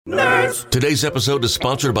Nerds! Today's episode is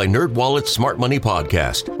sponsored by NerdWallet's Smart Money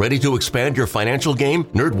Podcast. Ready to expand your financial game?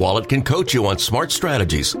 NerdWallet can coach you on smart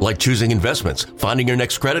strategies like choosing investments, finding your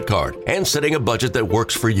next credit card, and setting a budget that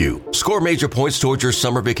works for you. Score major points towards your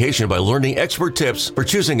summer vacation by learning expert tips for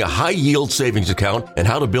choosing a high-yield savings account and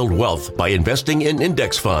how to build wealth by investing in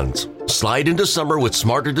index funds. Slide into summer with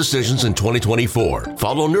smarter decisions in 2024.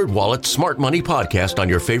 Follow NerdWallet's Smart Money Podcast on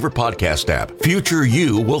your favorite podcast app. Future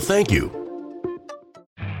you will thank you.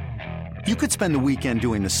 You could spend the weekend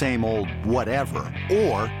doing the same old whatever,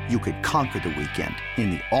 or you could conquer the weekend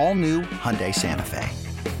in the all-new Hyundai Santa Fe.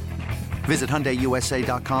 Visit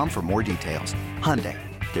HyundaiUSA.com for more details. Hyundai,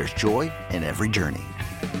 there's joy in every journey.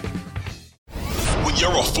 When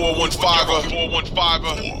you're a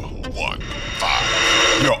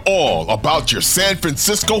 415er, you're all about your San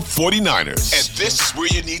Francisco 49ers. And this is where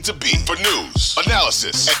you need to be for news,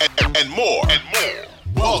 analysis, and more.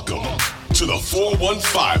 Welcome to the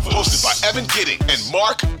 415, hosted by Evan Gidding and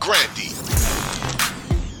Mark Grandy.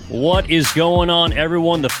 What is going on,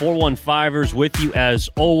 everyone? The 415ers with you as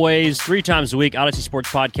always, 3 times a week, Odyssey Sports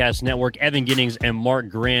Podcast Network, Evan Giddings and Mark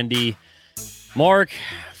Grandy. Mark,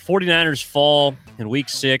 49ers fall in Week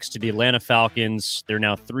 6 to the Atlanta Falcons. They're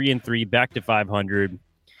now 3-3, back to 500.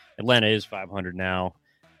 Atlanta is 500 now.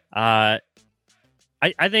 I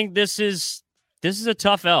think this is a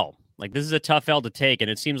tough L. Like, this is a tough L to take, and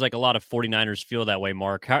it seems like a lot of 49ers feel that way,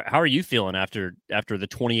 Mark. How are you feeling after the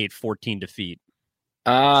 28-14 defeat?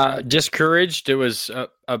 Discouraged. It was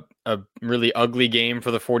a really ugly game for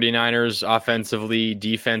the 49ers, offensively,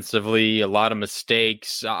 defensively, a lot of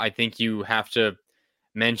mistakes. I think you have to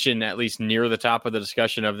mention, at least near the top of the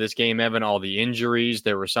discussion of this game, Evan, all the injuries.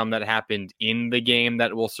 There were some that happened in the game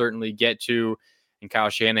that we'll certainly get to, and Kyle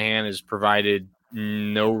Shanahan has provided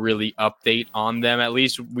no really update on them. At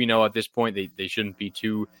least we know at this point they shouldn't be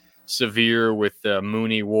too severe with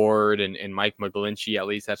Mooney Ward and Mike McGlinchey. At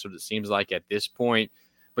least that's what it seems like at this point.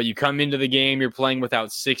 But you come into the game, you're playing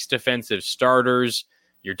without 6 defensive starters.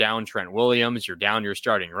 You're down Trent Williams. You're down your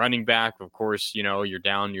starting running back. Of course, you're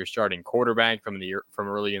down your starting quarterback from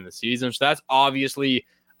early in the season. So that's obviously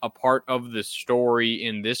a part of the story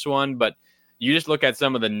in this one. But you just look at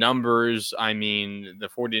some of the numbers. I mean, the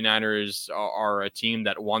 49ers are a team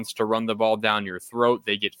that wants to run the ball down your throat.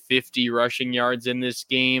 They get 50 rushing yards in this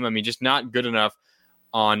game. I mean, just not good enough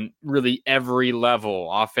on really every level: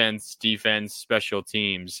 offense, defense, special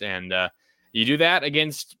teams. And you do that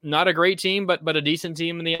against not a great team, but a decent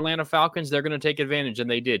team in the Atlanta Falcons. They're going to take advantage, and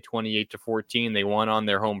they did. 28-14. They won on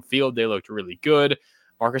their home field. They looked really good.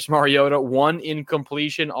 Marcus Mariota, 1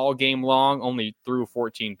 incompletion all game long, only threw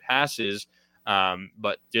 14 passes.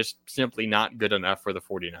 But just simply not good enough for the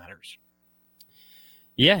 49ers.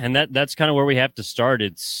 Yeah, and that's kind of where we have to start.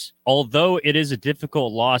 Although it is a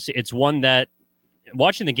difficult loss, it's one that,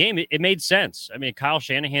 watching the game, it made sense. I mean, Kyle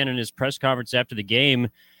Shanahan in his press conference after the game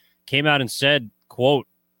came out and said, quote,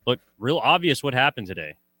 "Look, real obvious what happened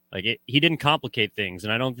today. Like, he didn't complicate things,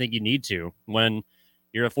 and I don't think you need to. When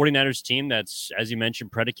you're a 49ers team that's, as you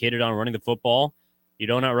mentioned, predicated on running the football, you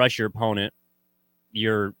don't outrush your opponent.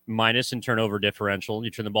 You're minus in turnover differential.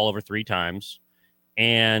 You turn the ball over 3 times,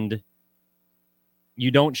 and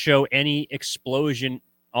you don't show any explosion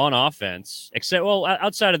on offense, except,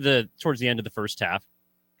 outside of towards the end of the first half.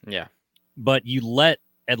 Yeah. But you let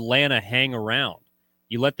Atlanta hang around.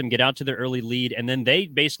 You let them get out to their early lead, and then they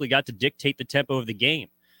basically got to dictate the tempo of the game.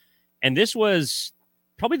 And this was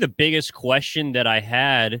probably the biggest question that I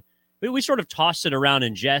had. We sort of tossed it around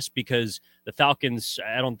in jest because the Falcons,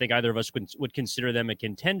 I don't think either of us would consider them a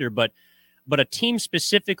contender, but a team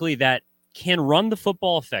specifically that can run the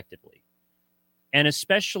football effectively, and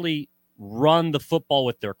especially run the football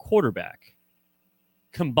with their quarterback,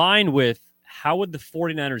 combined with how would the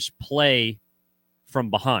 49ers play from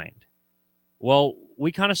behind? Well,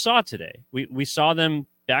 we kind of saw it today. We saw them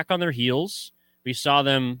back on their heels. We saw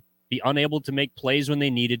them be unable to make plays when they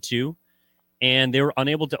needed to. And they were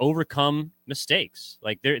unable to overcome mistakes.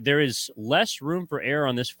 Like, there is less room for error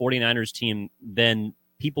on this 49ers team than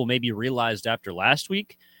people maybe realized after last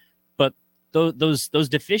week. But those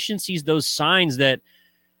deficiencies, those signs that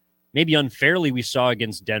maybe unfairly we saw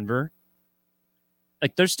against Denver,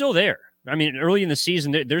 like, they're still there. I mean, early in the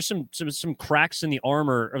season, there's some cracks in the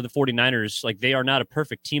armor of the 49ers. Like, they are not a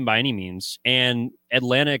perfect team by any means. And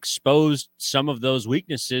Atlanta exposed some of those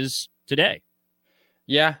weaknesses today.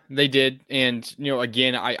 Yeah, they did. And,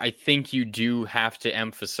 again, I think you do have to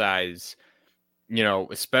emphasize,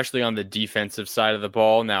 especially on the defensive side of the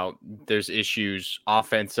ball. Now, there's issues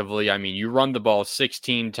offensively. I mean, you run the ball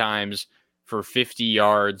 16 times for 50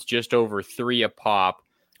 yards, just over 3 a pop.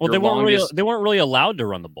 Well, they weren't really allowed to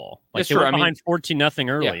run the ball. Like they were behind 14-0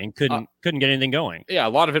 early and couldn't get anything going. Yeah, a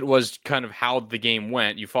lot of it was kind of how the game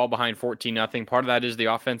went. You fall behind 14-0. Part of that is the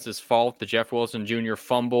offense's fault. The Jeff Wilson Jr.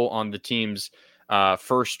 fumble on the team's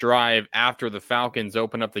first drive after the Falcons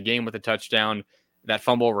open up the game with a touchdown. That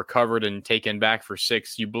fumble recovered and taken back for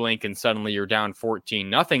 6. You blink and suddenly you're down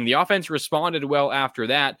 14-0. The offense responded well after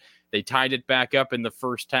that. They tied it back up in the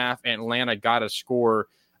first half. Atlanta got a score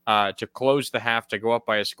to close the half, to go up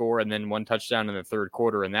by a score, and then 1 touchdown in the third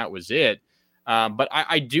quarter, and that was it. But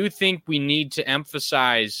I do think we need to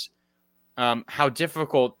emphasize how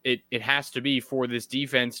difficult it has to be for this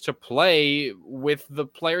defense to play with the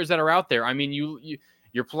players that are out there. I mean,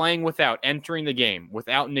 you're playing without entering the game,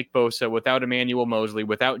 without Nick Bosa, without Emmanuel Mosley,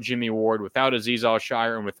 without Jimmy Ward, without Azeez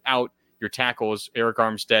Al-Shire, and without your tackles, Eric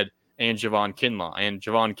Armstead and Javon Kinlaw. And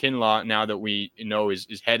Javon Kinlaw, now that we know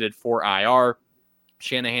is headed for IR,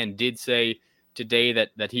 Shanahan did say today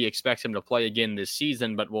that he expects him to play again this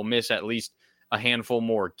season, but will miss at least a handful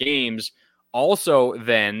more games. Also,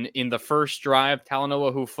 then, in the first drive,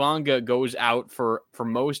 Talanoa Hufanga goes out for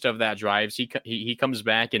most of that drive. He comes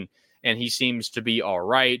back, and he seems to be all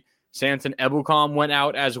right. Samson Ebukam went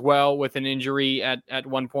out as well with an injury at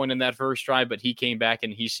one point in that first drive, but he came back,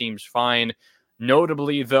 and he seems fine.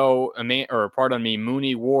 Notably, though,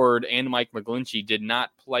 Mooney Ward and Mike McGlinchey did not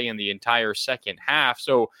play in the entire second half.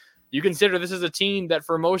 So you consider this is a team that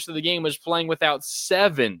for most of the game was playing without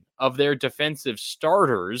 7 of their defensive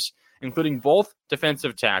starters, including both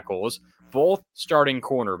defensive tackles, both starting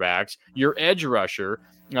cornerbacks, your edge rusher,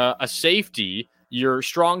 a safety, your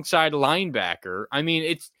strong side linebacker. I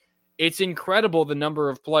mean, it's incredible the number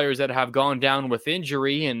of players that have gone down with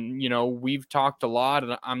injury. And, we've talked a lot,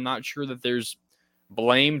 and I'm not sure that there's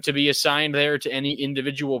blame to be assigned there to any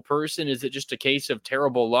individual person. Is it just a case of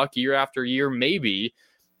terrible luck year after year? Maybe.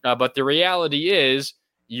 But the reality is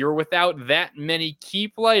you're without that many key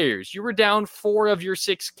players. You were down 4 of your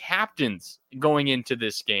 6 captains going into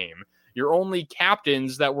this game. Your only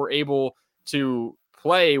captains that were able to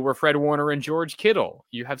play were Fred Warner and George Kittle.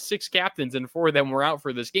 You have 6 captains and 4 of them were out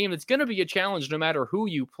for this game. It's going to be a challenge no matter who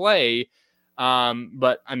you play.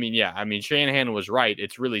 But Shanahan was right.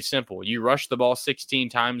 It's really simple. You rush the ball 16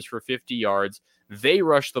 times for 50 yards. They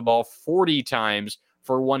rush the ball 40 times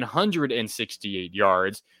for 168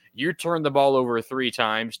 yards. You turn the ball over 3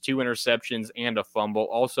 times, 2 interceptions and a fumble.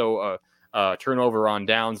 Also a turnover on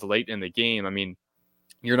downs late in the game. I mean,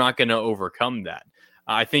 you're not going to overcome that.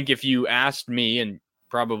 I think if you asked me, and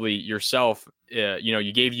probably yourself,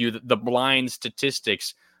 you gave you the blind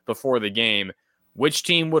statistics before the game, which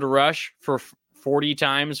team would rush for 40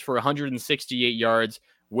 times for 168 yards?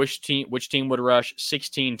 Which team would rush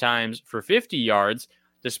 16 times for 50 yards?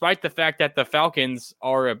 Despite the fact that the Falcons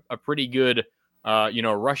are a pretty good,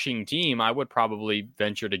 rushing team, I would probably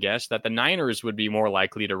venture to guess that the Niners would be more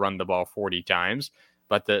likely to run the ball 40 times.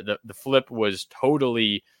 But the flip was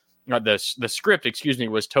totally, the script,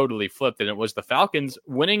 was totally flipped, and it was the Falcons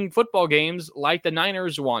winning football games like the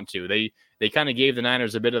Niners want to. They kind of gave the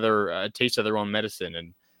Niners a bit of their taste of their own medicine,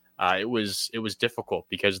 and it was difficult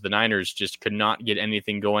because the Niners just could not get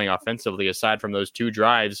anything going offensively aside from those 2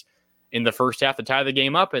 drives in the first half to tie the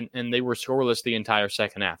game up, and they were scoreless the entire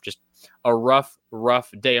second half. Just a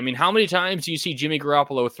rough day. I mean, how many times do you see Jimmy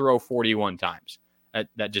Garoppolo throw 41 times?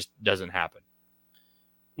 That just doesn't happen.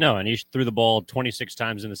 No, and he threw the ball 26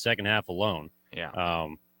 times in the second half alone. Yeah.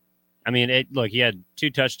 He had 2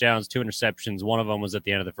 touchdowns, 2 interceptions. One of them was at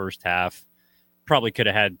the end of the first half. Probably could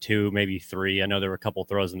have had 2, maybe 3. I know there were a couple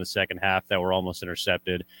throws in the second half that were almost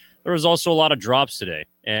intercepted. There was also a lot of drops today,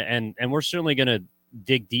 and we're certainly going to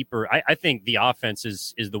dig deeper. I think the offense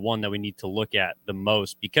is the one that we need to look at the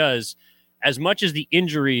most, because as much as the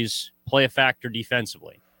injuries play a factor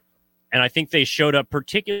defensively, and I think they showed up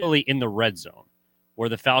particularly in the red zone, where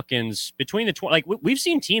the Falcons between the we've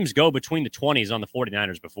seen teams go between the 20s on the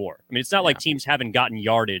 49ers before. I mean, it's not like teams haven't gotten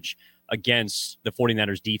yardage against the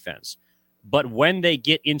 49ers defense, but when they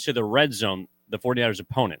get into the red zone, the 49ers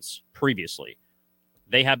opponents previously,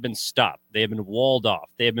 they have been stopped. They have been walled off.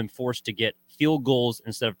 They have been forced to get field goals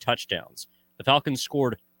instead of touchdowns. The Falcons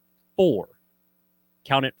scored 4.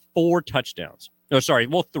 Count it, 4 touchdowns. No, sorry,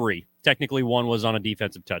 3. Technically, 1 was on a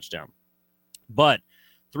defensive touchdown. But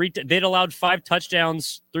 3, they'd allowed 5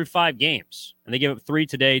 touchdowns through 5 games. And they gave up 3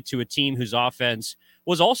 today to a team whose offense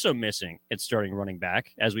was also missing its starting running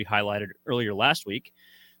back, as we highlighted earlier last week.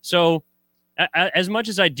 So as much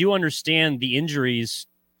as I do understand the injuries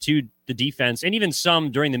to the defense, and even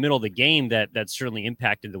some during the middle of the game that certainly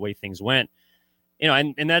impacted the way things went,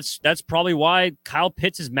 and that's probably why Kyle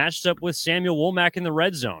Pitts is matched up with Samuel Womack in the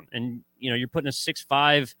red zone. And, you're putting a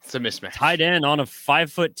 6'5" it's a mismatch tight end on a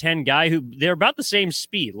 5'10" guy who they're about the same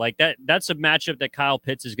speed. Like that's a matchup that Kyle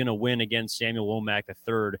Pitts is going to win against Samuel Womack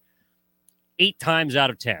III 8 times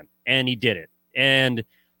out of 10. And he did it. And,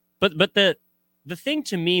 but the thing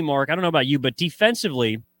to me, Mark, I don't know about you, but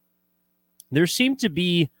defensively, there seemed to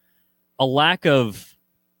be a lack of,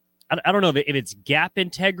 I don't know if it's gap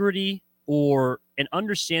integrity or an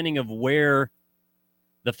understanding of where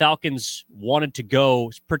the Falcons wanted to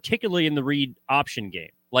go, particularly in the read option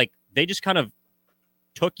game. Like they just kind of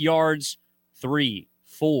took yards 3,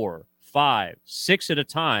 4, 5, 6 at a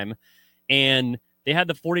time, and they had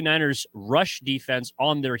the 49ers rush defense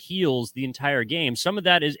on their heels the entire game. Some of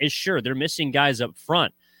that is sure, they're missing guys up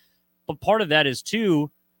front. But part of that is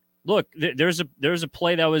too, look, there's a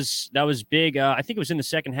play that was big. I think it was in the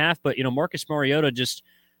second half, but Marcus Mariota just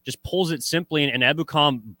pulls it simply, and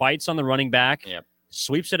Ebukam bites on the running back,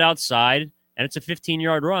 sweeps it outside, and it's a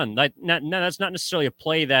 15-yard run. Like, that's not necessarily a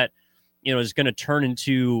play that is going to turn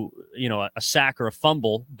into a sack or a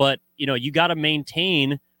fumble, but you got to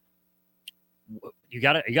maintain. You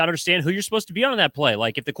got to understand who you're supposed to be on that play.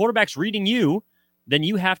 Like if the quarterback's reading you, then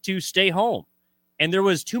you have to stay home. And there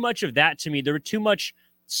was too much of that to me. There was too much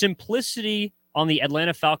simplicity on the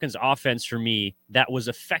Atlanta Falcons offense for me that was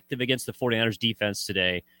effective against the 49ers defense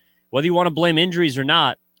today. Whether you want to blame injuries or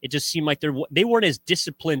not, it just seemed like they weren't as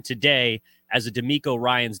disciplined today as a DeMeco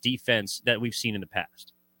Ryans defense that we've seen in the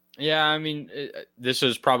past. Yeah, I mean, this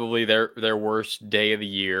is probably their worst day of the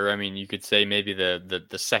year. I mean, you could say maybe the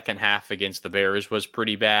second half against the Bears was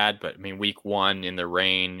pretty bad, but I mean, week 1 in the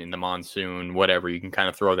rain, in the monsoon, whatever, you can kind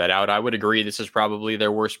of throw that out. I would agree this is probably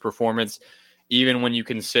their worst performance, even when you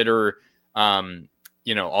consider, all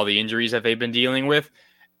the injuries that they've been dealing with.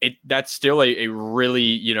 That's still a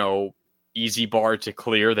really, easy bar to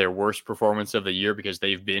clear, their worst performance of the year, because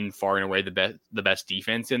they've been far and away the best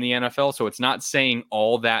defense in the NFL. So it's not saying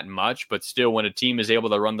all that much, but still, when a team is able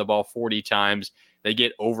to run the ball 40 times, they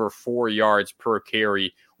get over 4 yards per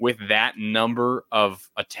carry with that number of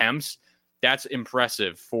attempts. That's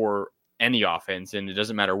impressive for any offense, and it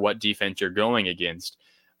doesn't matter what defense you're going against.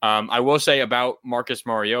 I will say about Marcus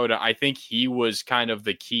Mariota, I think he was kind of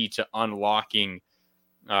the key to unlocking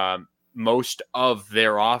most of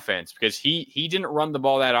their offense, because he didn't run the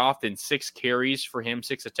ball that often. 6 carries for him,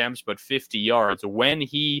 6 attempts, but 50 yards. When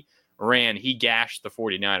he ran, he gashed the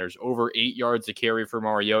 49ers. Over 8 yards a carry for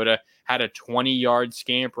Mariota, had a 20-yard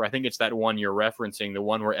scamper. I think it's that one you're referencing, the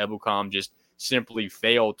one where Ebukam just simply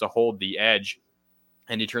failed to hold the edge,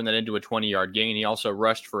 and he turned that into a 20-yard gain. He also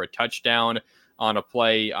rushed for a touchdown on a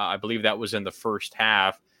play, I believe that was in the first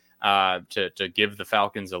half, to give the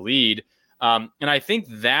Falcons a lead. And I think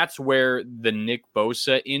that's where the Nick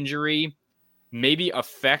Bosa injury maybe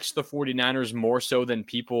affects the 49ers more so than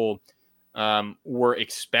people were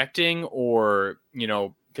expecting, or,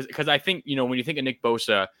 because I think, when you think of Nick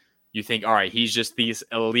Bosa, you think, all right, he's just this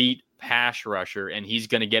elite pass rusher and he's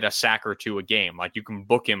going to get a sack or 2 a game. Like, you can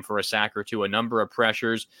book him for a sack or 2, a number of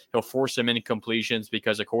pressures. He'll force some incompletions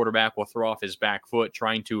because a quarterback will throw off his back foot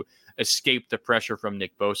trying to escape the pressure from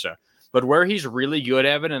Nick Bosa. But where he's really good,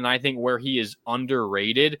 Evan, and I think where he is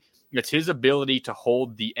underrated, it's his ability to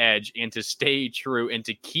hold the edge and to stay true and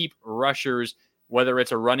to keep rushers, whether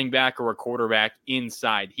it's a running back or a quarterback,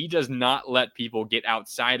 inside. He does not let people get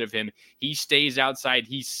outside of him. He stays outside.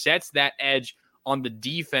 He sets that edge on the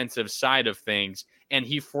defensive side of things, and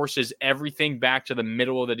he forces everything back to the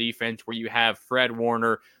middle of the defense, where you have Fred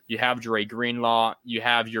Warner, you have Dre Greenlaw, you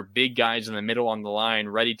have your big guys in the middle on the line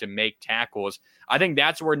ready to make tackles. I think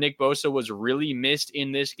that's where Nick Bosa was really missed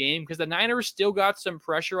in this game, because the Niners still got some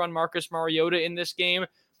pressure on Marcus Mariota in this game,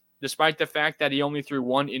 despite the fact that he only threw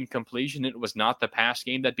 1 incompletion. It was not the pass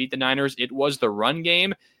game that beat the Niners. It was the run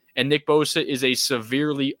game, and Nick Bosa is a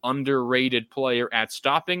severely underrated player at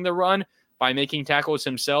stopping the run by making tackles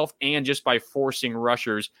himself and just by forcing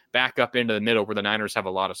rushers back up into the middle where the Niners have a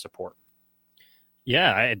lot of support.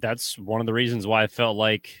 Yeah, that's one of the reasons why I felt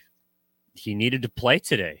like he needed to play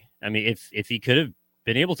today. I mean, if he could have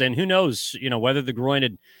been able to, and who knows, whether the groin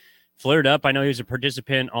had flared up. I know he was a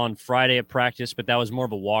participant on Friday at practice, but that was more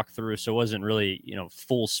of a walkthrough, so it wasn't really,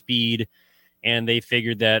 full speed. And they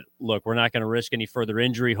figured that, look, we're not going to risk any further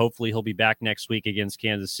injury. Hopefully he'll be back next week against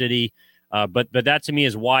Kansas City. But that to me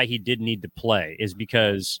is why he did need to play, is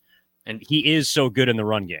because he is so good in the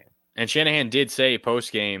run game. And Shanahan did say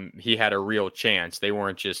post-game he had a real chance. They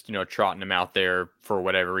weren't just, trotting him out there for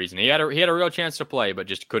whatever reason. He had a real chance to play, but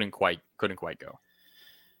just couldn't quite go.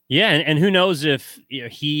 Yeah, and who knows if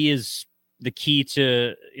he is the key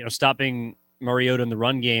to stopping Mariota in the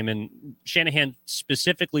run game, and Shanahan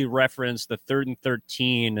specifically referenced the 3rd and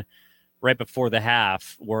 13 right before the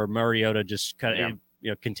half, where Mariota just kind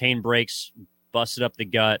of contained breaks, busted up the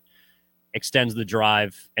gut, extends the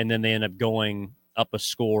drive, and then they end up going up a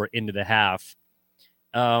score into the half.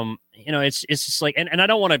 It's just like, and I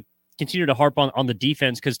don't want to continue to harp on the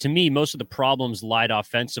defense, because to me, most of the problems lied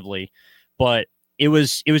offensively, but it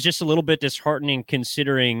was just a little bit disheartening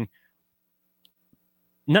considering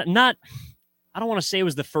not I don't want to say it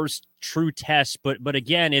was the first true test, but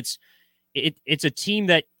again, it's a team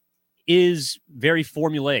that is very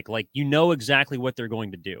formulaic. Like, exactly what they're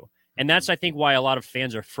going to do. And that's, I think, why a lot of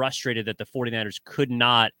fans are frustrated that the 49ers could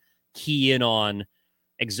not key in on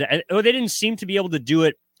they didn't seem to be able to do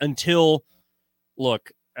it until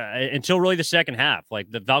really the second half. Like,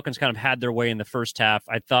 the Falcons kind of had their way in the first half.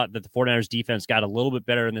 I thought that the 49ers defense got a little bit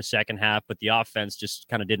better in the second half, but the offense just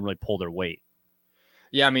kind of didn't really pull their weight.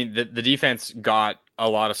 Yeah, I mean, the defense got a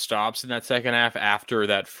lot of stops in that second half after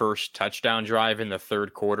that first touchdown drive in the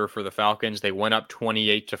third quarter for the Falcons. They went up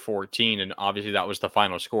 28-14, and obviously that was the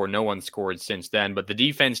final score. No one scored since then, but the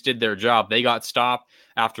defense did their job. They got stop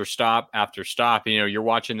after stop after stop. You're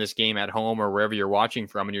watching this game at home or wherever you're watching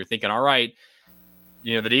from, and you're thinking, all right,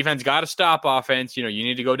 the defense got to stop offense. You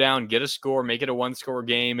need to go down, get a score, make it a one-score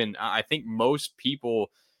game, and I think most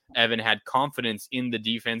people, Evan, had confidence in the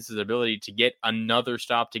defense's ability to get another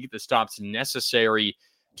stop, to get the stops necessary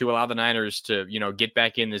to allow the Niners to, get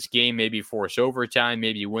back in this game, maybe force overtime,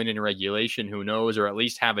 maybe win in regulation, who knows, or at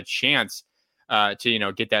least have a chance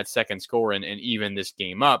to, get that second score and even this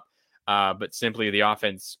game up. But simply the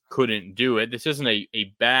offense couldn't do it. This isn't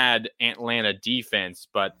a bad Atlanta defense,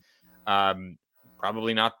 but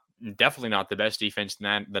definitely not the best defense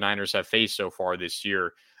the Niners have faced so far this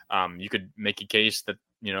year. You could make a case that,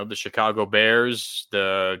 the Chicago Bears,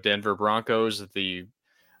 the Denver Broncos, the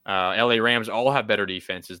LA Rams all have better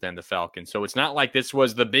defenses than the Falcons. So it's not like this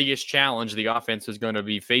was the biggest challenge the offense is going to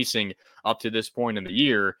be facing up to this point in the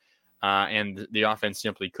year, and the offense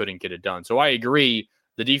simply couldn't get it done. So I agree,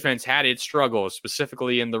 the defense had its struggles,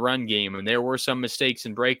 specifically in the run game, and there were some mistakes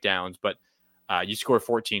and breakdowns, but you score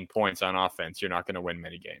 14 points on offense, you're not going to win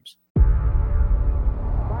many games.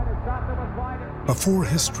 Before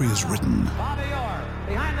history is written,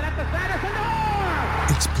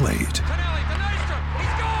 it's played.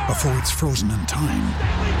 Before it's frozen in time,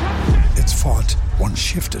 it's fought one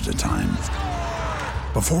shift at a time.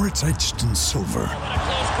 Before it's etched in silver,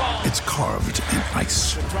 it's carved in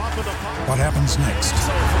ice. What happens next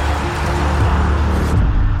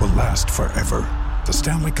will last forever. The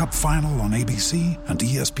Stanley Cup Final on ABC and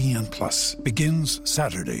ESPN Plus begins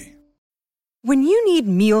Saturday. When you need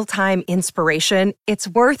mealtime inspiration, it's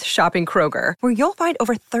worth shopping Kroger, where you'll find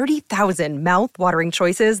over 30,000 mouth-watering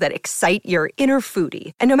choices that excite your inner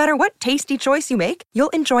foodie. And no matter what tasty choice you make, you'll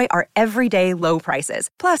enjoy our everyday low prices,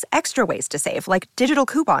 plus extra ways to save, like digital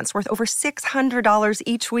coupons worth over $600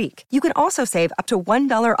 each week. You can also save up to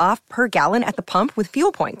 $1 off per gallon at the pump with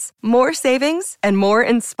fuel points. More savings and more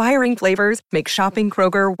inspiring flavors make shopping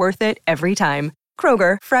Kroger worth it every time.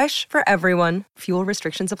 Kroger, fresh for everyone. Fuel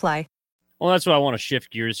restrictions apply. Well, that's why I want to shift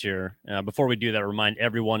gears here. Before we do that, remind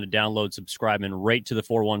everyone to download, subscribe, and rate to the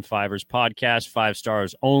 415ers podcast. 5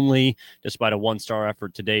 stars only, despite a 1-star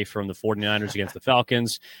effort today from the 49ers against the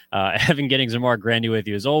Falcons. Evan Giddings and Mark Grandy with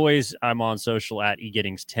you as always. I'm on social at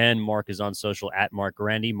eGiddings10. Mark is on social at Mark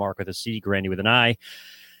Grandy. Mark with a C, Grandy with an I.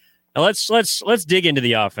 Now let's dig into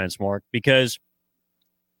the offense, Mark, because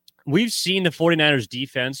we've seen the 49ers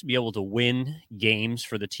defense be able to win games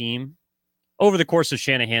for the team over the course of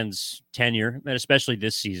Shanahan's tenure, and especially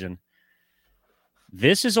this season.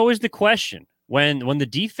 This is always the question. When the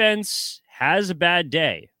defense has a bad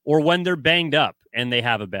day, or when they're banged up and they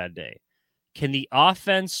have a bad day, can the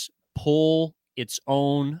offense pull its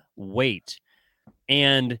own weight?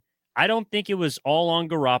 And I don't think it was all on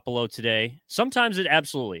Garoppolo today. Sometimes it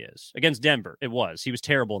absolutely is. Against Denver, it was. He was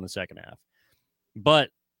terrible in the second half.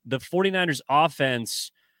 But the 49ers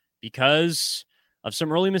offense, because of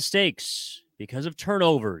some early mistakes, because of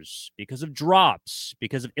turnovers, because of drops,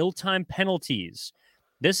 because of ill-timed penalties,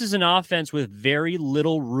 this is an offense with very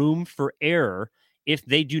little room for error if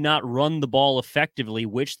they do not run the ball effectively,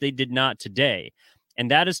 which they did not today.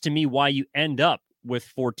 And that is, to me, why you end up with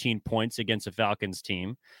 14 points against a Falcons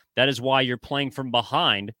team. That is why you're playing from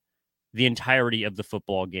behind the entirety of the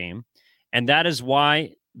football game. And that is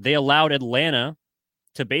why they allowed Atlanta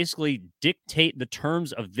to basically dictate the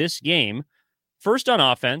terms of this game, first on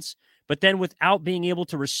offense, but then without being able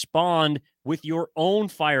to respond with your own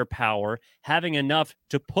firepower, having enough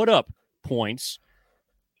to put up points.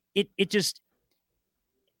 It's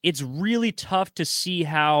really tough to see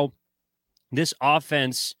how this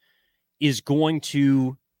offense is going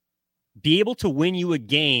to be able to win you a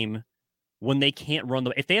game when they can't run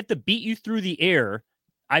the. If they have to beat you through the air,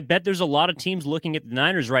 I bet there's a lot of teams looking at the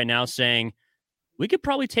Niners right now saying, we could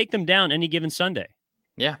probably take them down any given Sunday.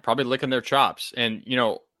 Yeah, probably licking their chops. And,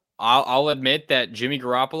 I'll admit that Jimmy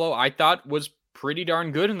Garoppolo, I thought, was pretty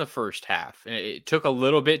darn good in the first half. It took a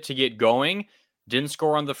little bit to get going. Didn't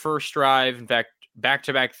score on the first drive. In fact,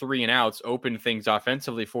 back-to-back 3-and-outs opened things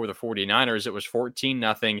offensively for the 49ers. It was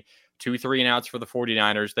 14-0, 2 3-and-outs for the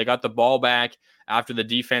 49ers. They got the ball back after the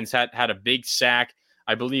defense had a big sack.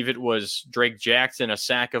 I believe it was Drake Jackson, a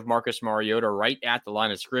sack of Marcus Mariota right at the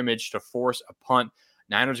line of scrimmage to force a punt.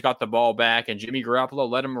 Niners got the ball back, and Jimmy Garoppolo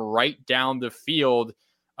led them right down the field,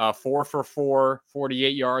 4 for 4,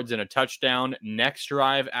 48 yards and a touchdown. Next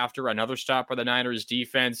drive, after another stop by the Niners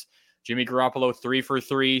defense, Jimmy Garoppolo 3 for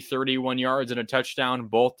 3, 31 yards and a touchdown,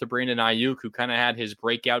 both to Brandon Ayuk, who kind of had his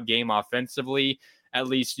breakout game offensively, at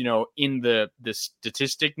least, in the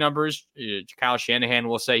statistic numbers. Kyle Shanahan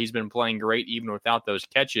will say he's been playing great even without those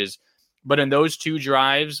catches. But in those two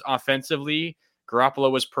drives offensively, Garoppolo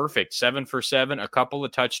was perfect, 7 for 7, a couple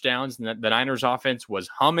of touchdowns. And the Niners offense was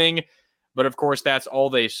humming. But, of course, that's all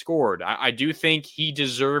they scored. I do think he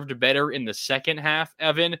deserved better in the second half,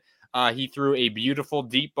 Evan. He threw a beautiful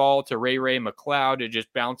deep ball to Ray McCloud. It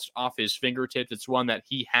just bounced off his fingertips. It's one that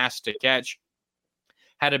he has to catch.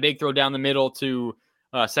 Had a big throw down the middle to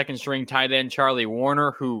second-string tight end Charlie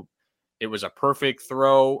Warner, who it was a perfect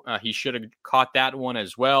throw. He should have caught that one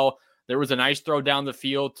as well. There was a nice throw down the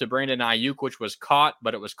field to Brandon Ayuk, which was caught,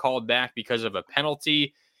 but it was called back because of a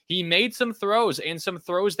penalty. He made some throws, and some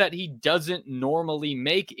throws that he doesn't normally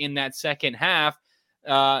make in that second half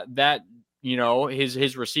that,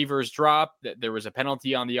 his receivers dropped, that there was a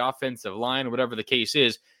penalty on the offensive line, whatever the case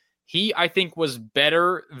is. He, I think, was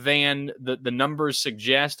better than the numbers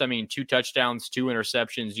suggest. I mean, 2 touchdowns, 2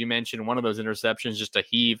 interceptions. You mentioned one of those interceptions, just a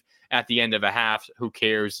heave at the end of a half. Who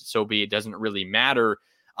cares? So be it. Doesn't really matter.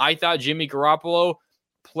 I thought Jimmy Garoppolo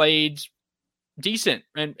played decent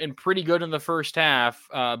and pretty good in the first half,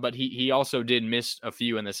 but he also did miss a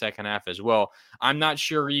few in the second half as well. I'm not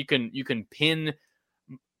sure you can pin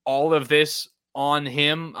all of this on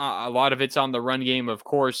him. A lot of it's on the run game, of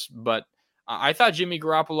course, but I thought Jimmy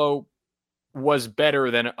Garoppolo was better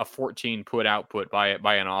than a 14-point output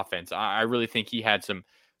by an offense. I really think he had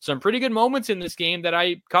some pretty good moments in this game that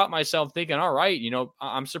I caught myself thinking, all right,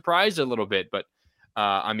 I'm surprised a little bit, but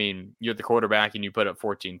you're the quarterback and you put up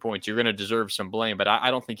 14 points. You're going to deserve some blame, but I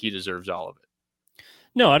don't think he deserves all of it.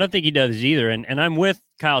 No, I don't think he does either. And I'm with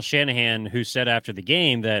Kyle Shanahan, who said after the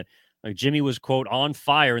game that Jimmy was, quote, on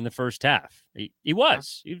fire in the first half. He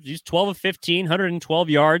was. He's 12 of 15, 112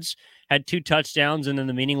 yards, had 2 touchdowns, and then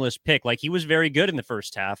the meaningless pick. He was very good in the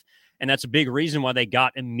first half, and that's a big reason why they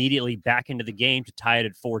got immediately back into the game to tie it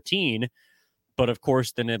at 14. But, of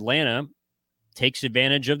course, then Atlanta takes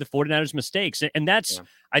advantage of the 49ers' mistakes. And that's,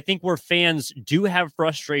 I think, where fans do have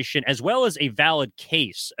frustration as well as a valid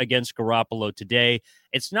case against Garoppolo today.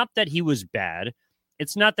 It's not that he was bad.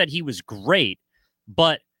 It's not that he was great,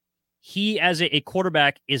 but he, as a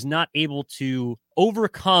quarterback, is not able to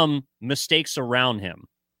overcome mistakes around him.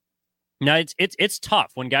 Now, it's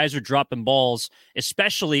tough when guys are dropping balls,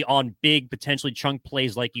 especially on big, potentially chunk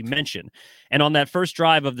plays like you mentioned. And on that first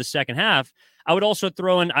drive of the second half, I would also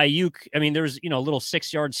throw in Ayuk. I mean, there's a little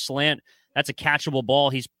 6-yard slant. That's a catchable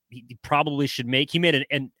ball. He probably should make. He made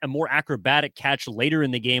a more acrobatic catch later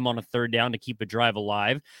in the game on a third down to keep a drive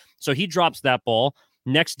alive. So he drops that ball.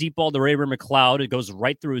 Next deep ball to Ray McCloud. It goes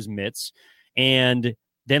right through his mitts. And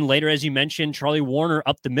then later, as you mentioned, Charlie Warner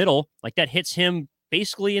up the middle, that hits him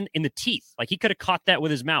basically in the teeth. He could have caught that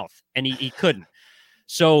with his mouth, and he couldn't.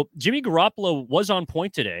 So Jimmy Garoppolo was on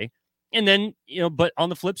point today. And then, but on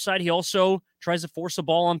the flip side, he also tries to force a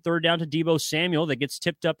ball on third down to Deebo Samuel that gets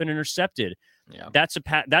tipped up and intercepted. Yeah.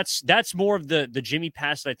 That's more of the Jimmy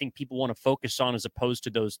pass that I think people want to focus on as opposed to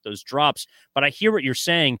those drops. But I hear what you're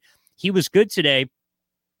saying. He was good today,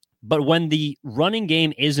 but when the running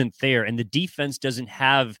game isn't there and the defense doesn't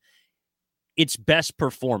have its best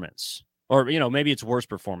performance, or, maybe it's worst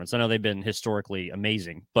performance. I know they've been historically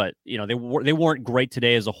amazing, but, they weren't great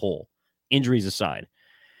today as a whole, injuries aside.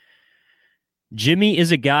 Jimmy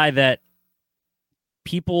is a guy that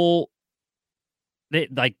people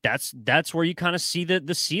that's where you kind of see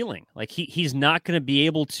the ceiling. He's not going to be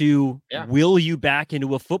able to will you back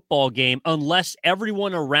into a football game unless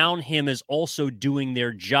everyone around him is also doing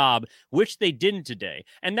their job, which they didn't today.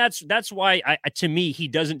 And that's why to me, he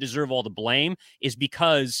doesn't deserve all the blame, is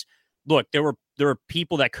because look, there were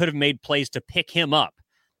people that could have made plays to pick him up,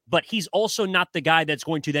 but he's also not the guy that's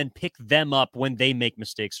going to then pick them up when they make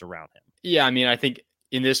mistakes around him. Yeah, I mean, I think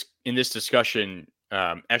in this discussion,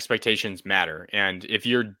 expectations matter, and if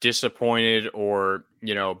you're disappointed or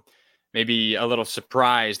maybe a little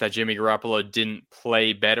surprised that Jimmy Garoppolo didn't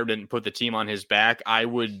play better, didn't put the team on his back, I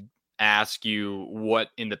would ask you what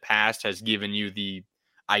in the past has given you the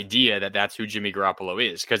idea that that's who Jimmy Garoppolo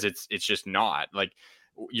is, because it's just not. Like,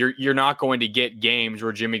 you're not going to get games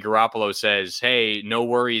where Jimmy Garoppolo says, "Hey, no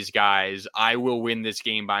worries, guys. I will win this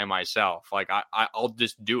game by myself. Like, I'll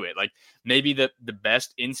just do it." Like, maybe the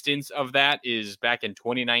best instance of that is back in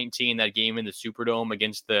 2019, that game in the Superdome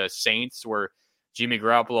against the Saints, where Jimmy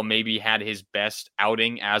Garoppolo maybe had his best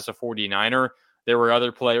outing as a 49er. There were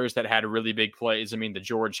other players that had really big plays. I mean, the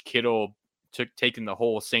George Kittle taking the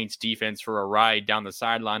whole Saints defense for a ride down the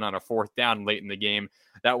sideline on a 4th down late in the game.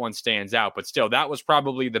 That one stands out. But still, that was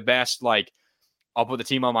probably the best, like, I'll put the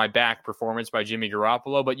team on my back performance by Jimmy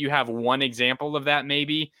Garoppolo. But you have one example of that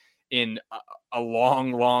maybe in a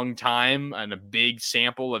long, long time and a big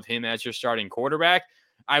sample of him as your starting quarterback.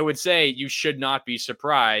 I would say you should not be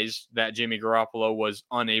surprised that Jimmy Garoppolo was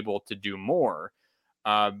unable to do more.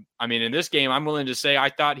 I mean, in this game, I'm willing to say I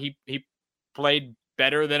thought he played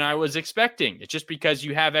better than I was expecting. It's just because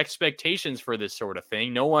you have expectations for this sort of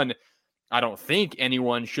thing. I don't think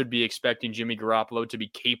anyone should be expecting Jimmy Garoppolo to be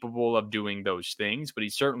capable of doing those things, but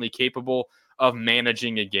he's certainly capable of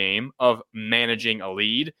managing a game, of managing a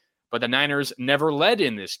lead. But the Niners never led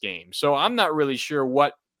in this game. So I'm not really sure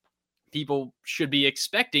what people should be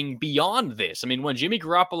expecting beyond this. I mean, when Jimmy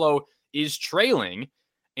Garoppolo is trailing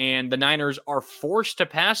and the Niners are forced to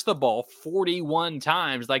pass the ball 41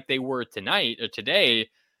 times like they were tonight or today,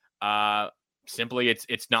 simply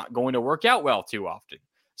it's not going to work out well too often.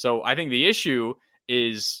 So I think the issue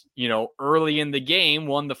is, early in the game,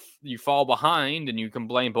 you fall behind and you can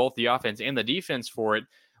blame both the offense and the defense for it,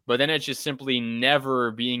 but then it's just simply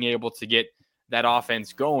never being able to get that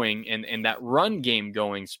offense going and that run game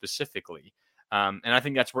going specifically. And I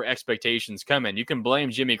think that's where expectations come in. You can blame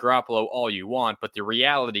Jimmy Garoppolo all you want, but the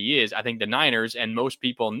reality is, I think the Niners and most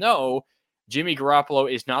people know Jimmy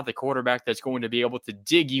Garoppolo is not the quarterback that's going to be able to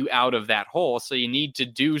dig you out of that hole. So you need to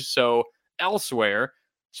do so elsewhere,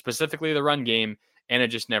 specifically the run game, and it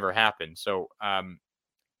just never happened. So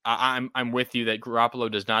I'm with you that Garoppolo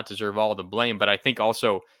does not deserve all the blame, but I think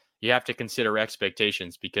also you have to consider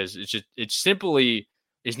expectations, because it simply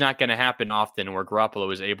is not going to happen often where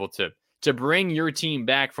Garoppolo is able to bring your team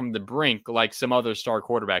back from the brink like some other star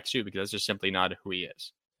quarterbacks do, because that's just simply not who he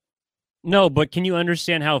is. No, but can you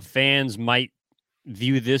understand how fans might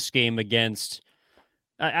view this game against?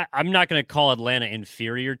 I'm not going to call Atlanta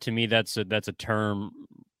inferior. To me, that's a term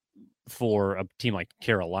for a team like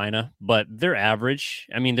Carolina, but they're average.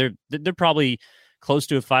 I mean, they're probably close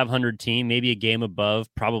to a 500 team, maybe a game above,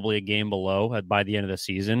 probably a game below by the end of the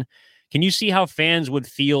season. Can you see how fans would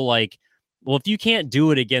feel like, well, if you can't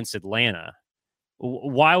do it against Atlanta,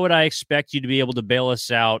 why would I expect you to be able to bail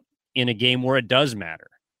us out in a game where it does matter?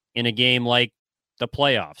 In a game like the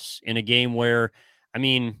playoffs, in a game where, I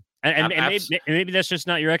mean, and maybe that's just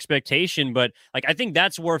not your expectation, but like, I think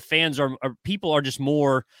that's where fans people are just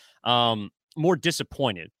more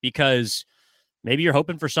disappointed, because maybe you're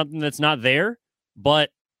hoping for something that's not there, but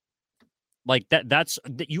like that's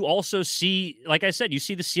you also see, like I said, you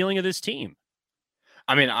see the ceiling of this team.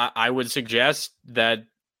 I mean, I would suggest that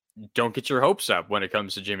don't get your hopes up when it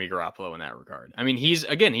comes to Jimmy Garoppolo in that regard. I mean, he's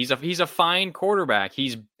a fine quarterback.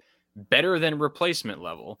 He's better than replacement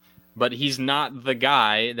level, but he's not the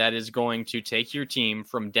guy that is going to take your team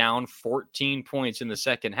from down 14 points in the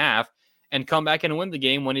second half and come back and win the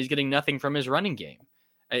game when he's getting nothing from his running game.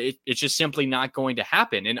 It's just simply not going to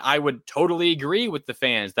happen. And I would totally agree with the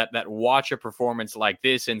fans that watch a performance like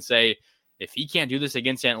this and say, if he can't do this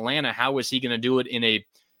against Atlanta, how is he going to do it in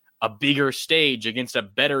a bigger stage against a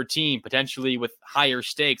better team, potentially with higher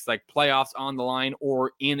stakes like playoffs on the line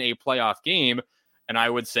or in a playoff game? And I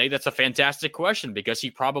would say that's a fantastic question, because he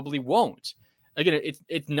probably won't. Again,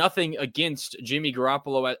 it's nothing against Jimmy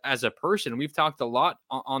Garoppolo as a person. We've talked a lot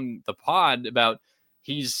on the pod about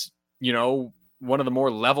he's, one of the more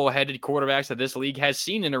level-headed quarterbacks that this league has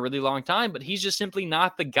seen in a really long time, but he's just simply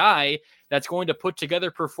not the guy that's going to put together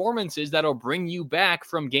performances that'll bring you back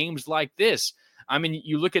from games like this. I mean,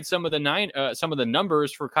 you look at some of the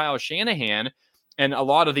numbers for Kyle Shanahan, and a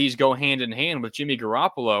lot of these go hand in hand with Jimmy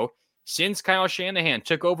Garoppolo. Since Kyle Shanahan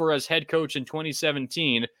took over as head coach in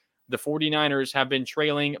 2017, the 49ers have been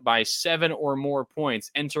trailing by 7 or more points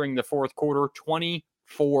entering the fourth quarter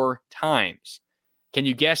 24 times. Can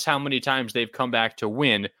you guess how many times they've come back to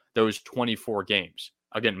win those 24 games?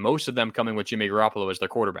 Again, most of them coming with Jimmy Garoppolo as their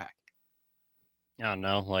quarterback. I don't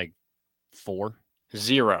know, like 4?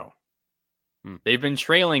 0. They've been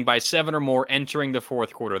trailing by 7 or more entering the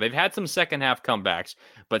fourth quarter. They've had some second half comebacks,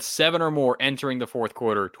 but 7 or more entering the fourth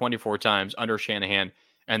quarter 24 times under Shanahan,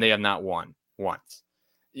 and they have not won once.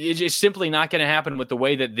 It's just simply not going to happen with the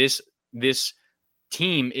way that this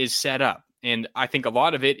team is set up. And I think a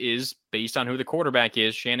lot of it is based on who the quarterback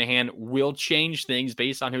is. Shanahan will change things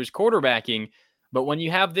based on who's quarterbacking. But when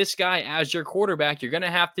you have this guy as your quarterback, you're going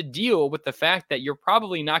to have to deal with the fact that you're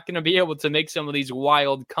probably not going to be able to make some of these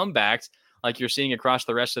wild comebacks like you're seeing across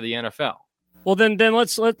the rest of the NFL. Well, then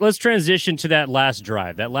let's transition to that last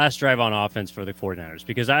drive on offense for the 49ers,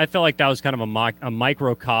 because I felt like that was kind of a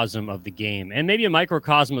microcosm of the game, and maybe a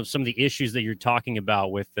microcosm of some of the issues that you're talking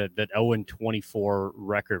about with that 0-24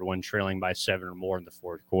 record when trailing by 7 or more in the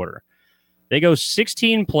fourth quarter. They go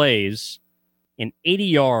 16 plays in 80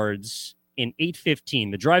 yards in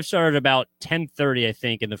 8:15. The drive started about 10:30, I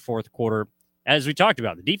think, in the fourth quarter. As we talked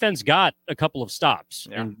about, the defense got a couple of stops,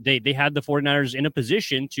 and they had the 49ers in a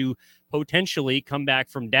position to potentially come back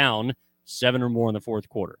from down 7 or more in the fourth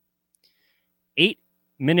quarter.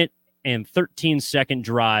 8-minute and 13-second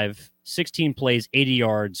drive, 16 plays, 80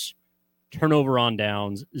 yards, turnover on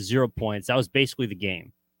downs, 0 points. That was basically the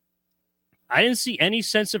game. I didn't see any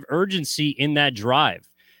sense of urgency in that drive.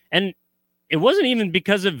 And it wasn't even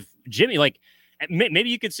because of Jimmy. Like, maybe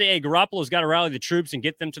you could say, hey, Garoppolo's got to rally the troops and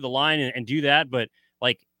get them to the line and do that. But,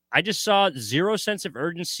 like, I just saw zero sense of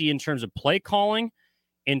urgency in terms of play calling,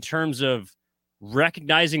 in terms of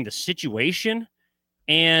recognizing the situation.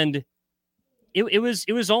 And it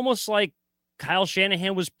was almost like Kyle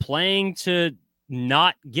Shanahan was playing to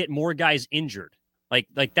not get more guys injured. Like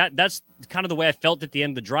that's kind of the way I felt at the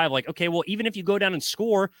end of the drive. Like, okay, well, even if you go down and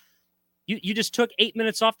score, you just took 8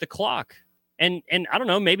 minutes off the clock. And I don't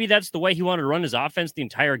know, maybe that's the way he wanted to run his offense the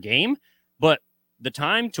entire game. But the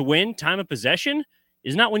time to win, time of possession,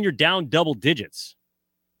 is not when you're down double digits.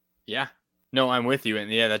 Yeah. No, I'm with you.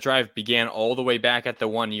 And yeah, that drive began all the way back at the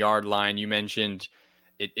 1 yard line. You mentioned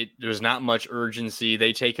there's not much urgency.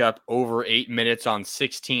 They take up over 8 minutes on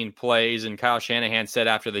 16 plays. And Kyle Shanahan said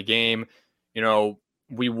after the game,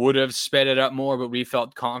 we would have sped it up more, but we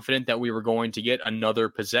felt confident that we were going to get another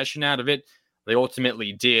possession out of it. They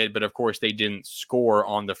ultimately did, but of course they didn't score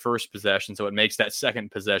on the first possession. So it makes that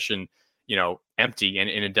second possession, empty, and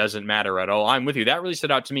it doesn't matter at all. I'm with you. That really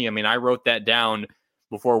stood out to me. I mean, I wrote that down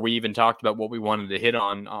before we even talked about what we wanted to hit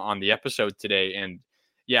on the episode today. And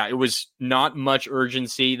yeah, it was not much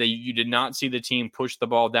urgency. You did not see the team push the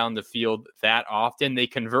ball down the field that often. They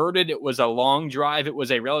converted. It was a long drive. It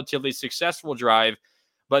was a relatively successful drive.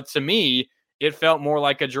 But to me, it felt more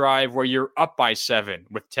like a drive where you're up by 7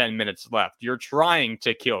 with 10 minutes left. You're trying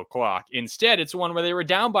to kill clock. Instead, it's one where they were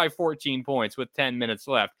down by 14 points with 10 minutes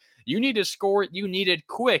left. You need to score it. You need it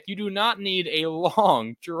quick. You do not need a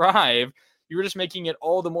long drive. You're just making it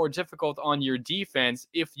all the more difficult on your defense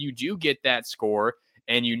if you do get that score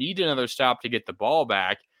and you need another stop to get the ball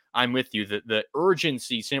back. I'm with you. The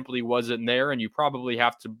urgency simply wasn't there, and you probably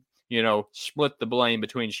have to split the blame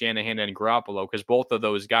between Shanahan and Garoppolo, because both of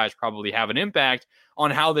those guys probably have an impact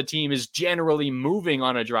on how the team is generally moving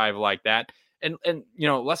on a drive like that. And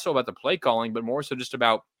less so about the play calling, but more so just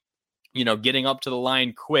about, getting up to the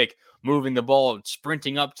line quick, moving the ball,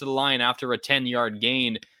 sprinting up to the line after a 10-yard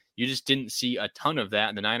gain. You just didn't see a ton of that.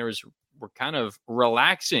 And the Niners were kind of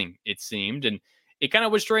relaxing, it seemed. And it kind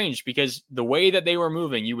of was strange because the way that they were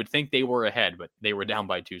moving, you would think they were ahead, but they were down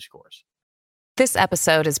by 2 scores. This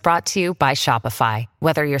episode is brought to you by Shopify.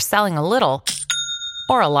 Whether you're selling a little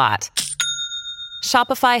or a lot,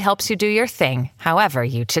 Shopify helps you do your thing, however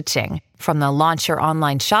you cha-ching. From the launch your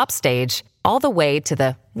online shop stage, all the way to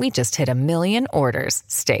the we just hit 1 million orders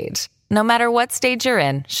stage. No matter what stage you're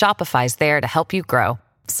in, Shopify's there to help you grow.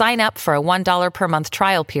 Sign up for a $1 per month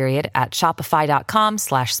trial period at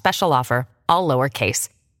shopify.com/special offer, all lowercase.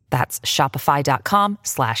 That's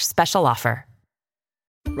shopify.com/special offer.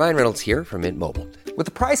 Ryan Reynolds here from Mint Mobile. With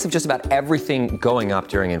the price of just about everything going up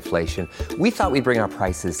during inflation, we thought we'd bring our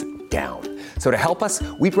prices down. So to help us,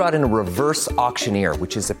 we brought in a reverse auctioneer,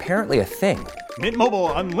 which is apparently a thing. Mint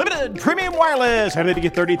Mobile Unlimited Premium Wireless. How to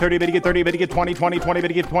get 30, 30, how to get 30, how to get 20, 20, 20, how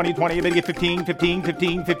to get 20, 20, how to get 15, 15,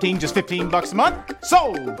 15, 15, just $15 a month?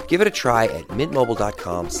 Sold! Give it a try at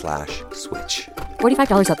mintmobile.com/switch.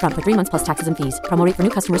 $45 up front for 3 months plus taxes and fees. Promo rate for new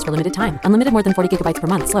customers for limited time. Unlimited more than 40 gigabytes per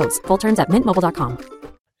month. Slows full terms at mintmobile.com.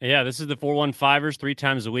 Yeah, this is the 415ers 3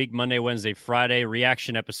 times a week, Monday, Wednesday, Friday.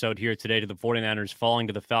 Reaction episode here today to the 49ers falling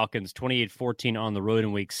to the Falcons 28-14 on the road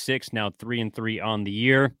in week 6, now 3-3 on the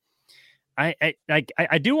year. I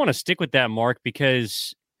do want to stick with that, Mark,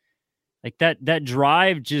 because like that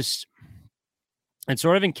drive just, it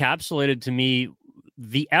sort of encapsulated to me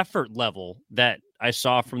the effort level that I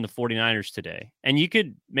saw from the 49ers today. And you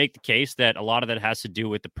could make the case that a lot of that has to do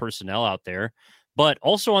with the personnel out there. But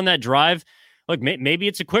also on that drive, look, maybe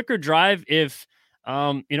it's a quicker drive if,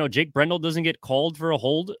 Jake Brendel doesn't get called for a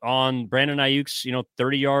hold on Brandon Ayuk's,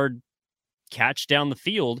 30-yard catch down the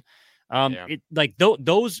field.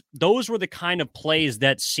 Those were the kind of plays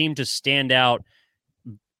that seemed to stand out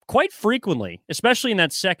quite frequently, especially in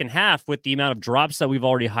that second half with the amount of drops that we've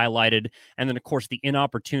already highlighted. And then, of course, the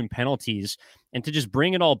inopportune penalties. And to just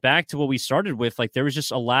bring it all back to what we started with, like there was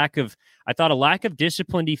just a lack of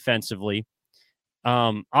discipline defensively.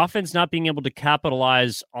 Offense not being able to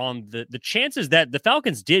capitalize on the chances that the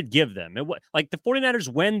Falcons did give them. Like the 49ers,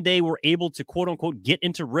 when they were able to, quote unquote, get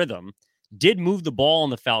into rhythm, did move the ball on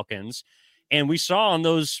the Falcons. And we saw on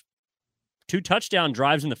those 2 touchdown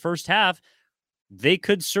drives in the first half, they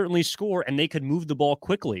could certainly score and they could move the ball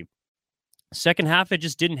quickly. Second half, it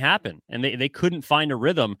just didn't happen, and they couldn't find a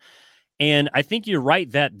rhythm. And I think you're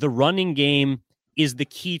right that the running game is the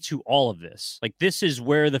key to all of this. Like, this is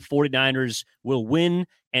where the 49ers will win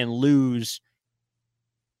and lose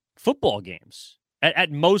football games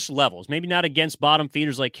at most levels. Maybe not against bottom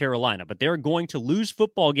feeders like Carolina, but they're going to lose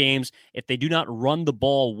football games if they do not run the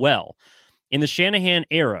ball well. In the Shanahan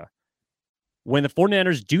era, when the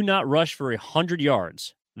 49ers do not rush for 100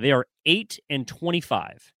 yards, they are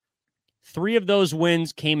 8-25. 3 of those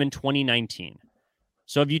wins came in 2019.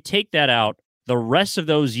 So if you take that out, the rest of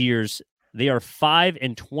those years, they are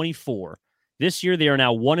 5-24. This year, they are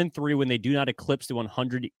now 1-3 when they do not eclipse the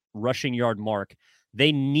 100 rushing yard mark.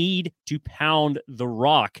 They need to pound the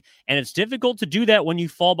rock. And it's difficult to do that when you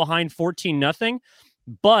fall behind 14-0.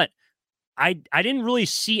 But I didn't really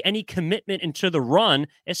see any commitment into the run,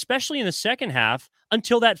 especially in the second half,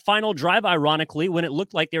 until that final drive, ironically, when it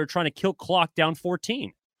looked like they were trying to kill clock down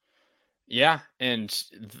 14. Yeah, and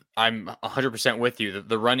I'm 100% with you.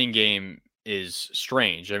 The running game is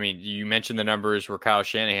strange. I mean, you mentioned the numbers where Kyle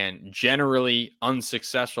Shanahan generally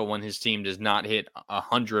unsuccessful when his team does not hit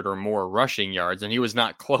 100 or more rushing yards, and he was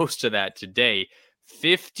not close to that today.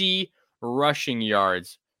 50 rushing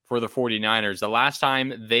yards for the 49ers. The last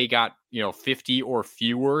time they got, 50 or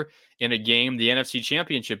fewer in a game, the NFC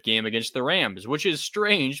Championship game against the Rams, which is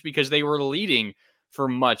strange because they were leading for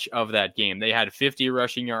much of that game. They had 50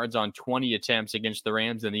 rushing yards on 20 attempts against the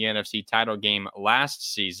Rams in the NFC title game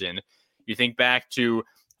last season. You think back to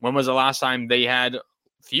when was the last time they had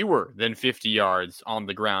fewer than 50 yards on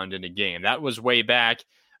the ground in a game? That was way back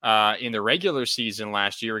in the regular season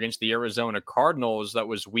last year against the Arizona Cardinals. That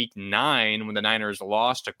was week 9 when the Niners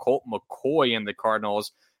lost to Colt McCoy and the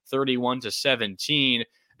Cardinals 31-17.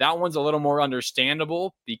 That one's a little more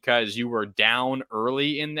understandable because you were down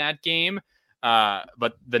early in that game.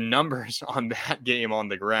 But the numbers on that game on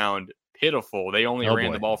the ground, pitiful. They only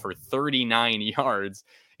ran the ball for 39 yards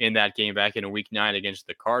in that game back in week 9 against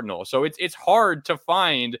the Cardinals. So it's hard to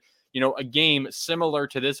find, a game similar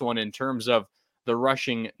to this one in terms of the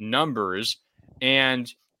rushing numbers.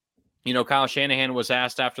 And, Kyle Shanahan was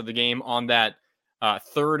asked after the game on that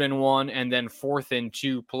 3rd and 1 and then 4th and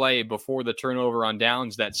 2 play before the turnover on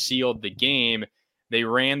downs that sealed the game. They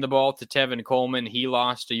ran the ball to Tevin Coleman. He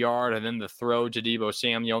lost a yard, and then the throw to Deebo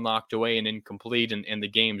Samuel knocked away and incomplete, and the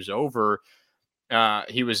game's over.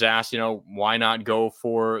 He was asked, why not go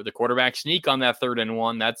for the quarterback sneak on that 3rd and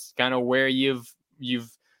 1? That's kind of where you've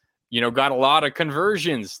got a lot of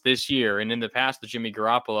conversions this year and in the past with Jimmy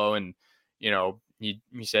Garoppolo, and he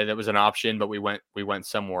said that was an option, but we went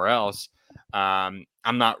somewhere else. I'm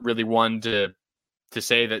not really one to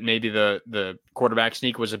say that maybe the quarterback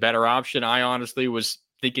sneak was a better option. I honestly was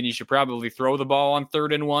thinking you should probably throw the ball on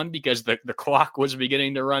 3rd and 1 because the clock was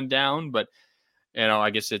beginning to run down. But, I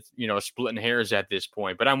guess it's, splitting hairs at this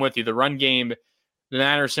point. But I'm with you. The run game, the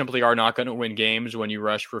Niners simply are not going to win games when you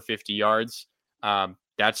rush for 50 yards.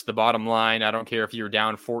 That's the bottom line. I don't care if you're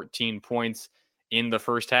down 14 points in the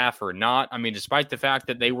first half or not. I mean, despite the fact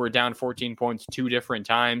that they were down 14 points 2 different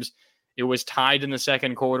times, it was tied in the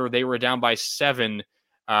second quarter. They were down by 7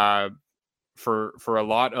 for a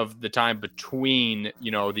lot of the time between,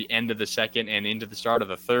 the end of the second and into the start of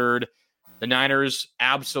the third. The Niners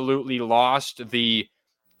absolutely lost the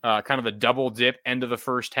kind of the double dip end of the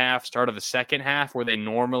first half, start of the second half, where they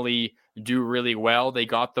normally do really well. They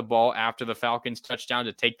got the ball after the Falcons touchdown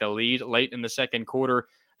to take the lead late in the second quarter.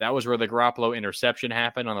 That was where the Garoppolo interception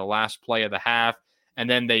happened on the last play of the half. And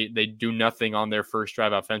then they do nothing on their first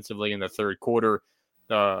drive offensively in the third quarter.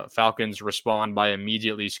 The Falcons respond by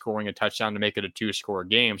immediately scoring a touchdown to make it a 2-score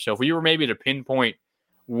game. So if we were maybe to pinpoint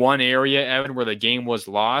one area, Evan, where the game was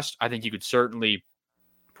lost, I think you could certainly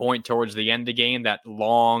point towards the end of the game, that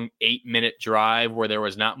long 8-minute drive where there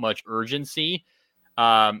was not much urgency.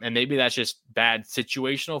 And maybe that's just bad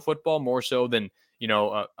situational football more so than,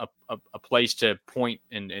 a place to point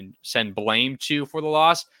and send blame to for the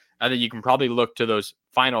loss. I think you can probably look to those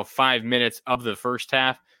final 5 minutes of the first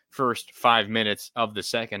half, first 5 minutes of the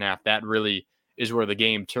second half. That really is where the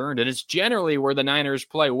game turned. And it's generally where the Niners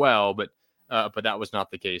play well, but that was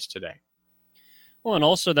not the case today. Well, and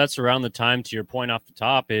also that's around the time, to your point off the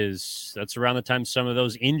top, that's around the time some of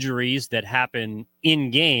those injuries that happen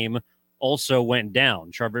in game also went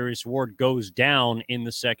down. Charvarius Ward goes down in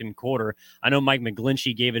the second quarter. I know Mike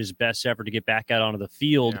McGlinchey gave it his best effort to get back out onto the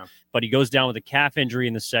field, but he goes down with a calf injury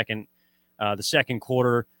in the second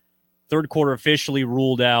quarter. Third quarter officially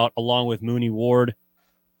ruled out along with Mooney Ward.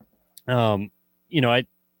 And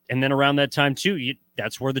then around that time too,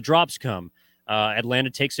 that's where the drops come.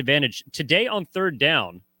 Atlanta takes advantage today on third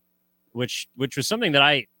down, which was something that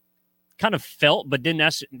I kind of felt, but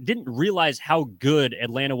didn't realize how good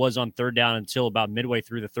Atlanta was on third down until about midway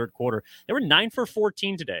through the third quarter. They were 9 for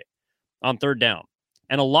 14 today on third down.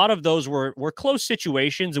 And a lot of those were close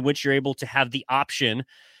situations in which you're able to have the option,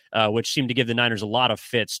 which seemed to give the Niners a lot of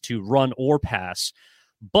fits to run or pass.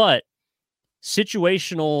 But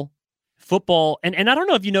situational football, and I don't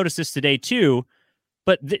know if you noticed this today too,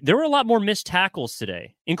 but there were a lot more missed tackles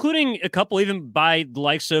today, including a couple even by the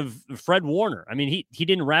likes of Fred Warner. I mean, he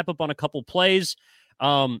didn't wrap up on a couple plays.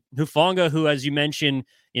 Hufanga, who, as you mentioned,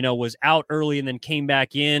 was out early and then came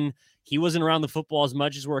back in. He wasn't around the football as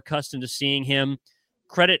much as we're accustomed to seeing him.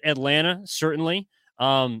 Credit Atlanta, certainly.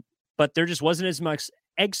 But there just wasn't as much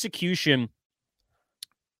execution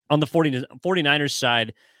on the 49ers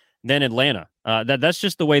side than Atlanta. That's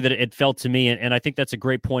just the way that it felt to me. And I think that's a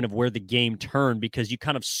great point of where the game turned, because you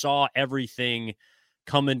kind of saw everything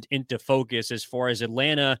coming into focus as far as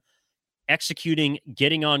Atlanta executing,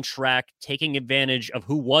 getting on track, taking advantage of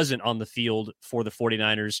who wasn't on the field for the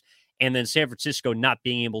 49ers, and then San Francisco not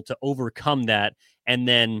being able to overcome that. And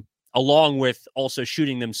then along with also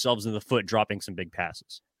shooting themselves in the foot, dropping some big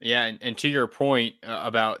passes. Yeah. And to your point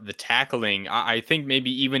about the tackling, I think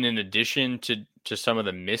maybe even in addition to some of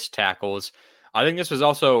the missed tackles, I think this was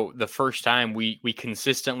also the first time we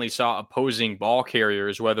consistently saw opposing ball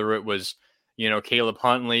carriers, whether it was, Caleb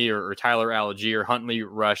Huntley or Tyler Algier. Huntley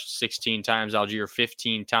rushed 16 times, Algier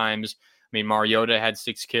 15 times. I mean, Mariota had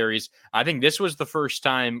 6 carries. I think this was the first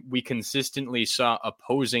time we consistently saw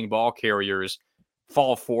opposing ball carriers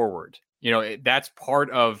fall forward. That's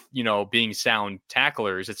part of, being sound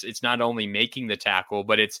tacklers. It's not only making the tackle,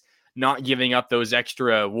 but it's not giving up those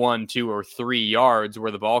extra 1, 2, or 3 yards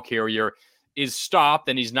where the ball carrier is stopped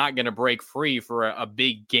and he's not going to break free for a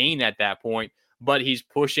big gain at that point, but he's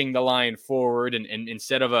pushing the line forward. And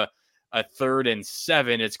instead of a 3rd and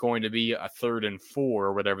 7, it's going to be a 3rd and 4,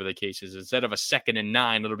 or whatever the case is. Instead of a 2nd and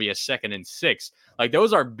 9, it'll be a 2nd and 6. Like,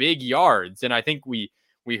 those are big yards. And I think we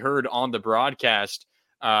heard on the broadcast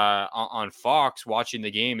on Fox watching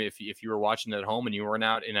the game, if you were watching at home and you weren't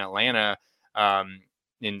out in Atlanta,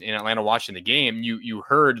 in Atlanta watching the game, you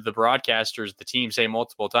heard the broadcasters, the team, say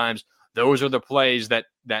multiple times, those are the plays that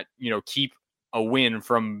keep a win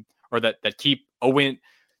from, or that keep a win,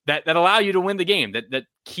 that allow you to win the game, that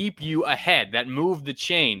keep you ahead, that move the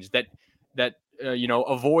chains, that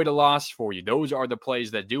avoid a loss for you. Those are the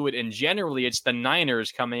plays that do it. And generally it's the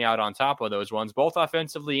Niners coming out on top of those ones, both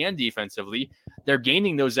offensively and defensively. They're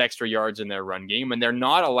gaining those extra yards in their run game, and they're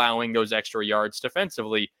not allowing those extra yards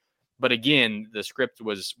defensively. But again, the script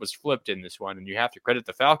was flipped in this one, and you have to credit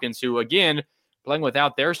the Falcons, who, again, playing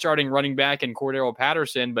without their starting running back and Cordero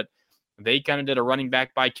Patterson, but they kind of did a running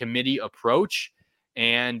back by committee approach,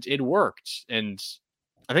 and it worked. And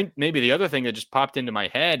I think maybe the other thing that just popped into my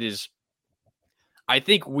head is I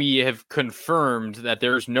think we have confirmed that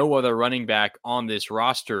there's no other running back on this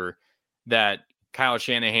roster that Kyle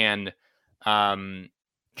Shanahan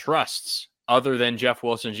trusts, other than Jeff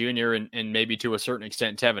Wilson Jr. and maybe to a certain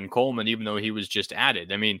extent Tevin Coleman, even though he was just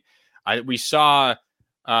added. I mean, we saw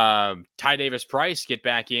Ty Davis-Price get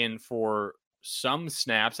back in for some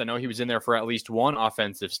snaps. I know he was in there for at least one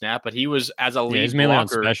offensive snap, but he was as a lead he's mainly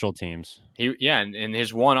blocker on special teams. And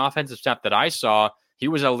his one offensive snap that I saw, he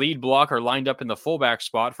was a lead blocker lined up in the fullback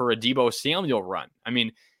spot for a Deebo Samuel run. I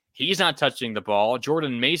mean, he's not touching the ball.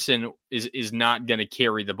 Jordan Mason is not going to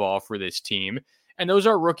carry the ball for this team. And those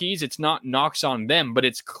are rookies. It's not knocks on them, but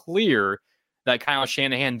it's clear that Kyle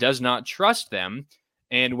Shanahan does not trust them.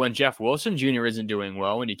 And when Jeff Wilson Jr. isn't doing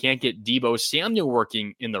well and you can't get Deebo Samuel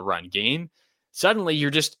working in the run game, suddenly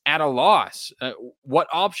you're just at a loss. What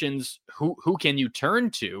options, who can you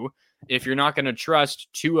turn to if you're not going to trust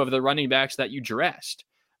 2 of the running backs that you dressed?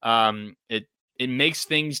 It makes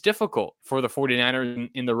things difficult for the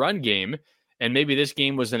 49ers in the run game. And maybe this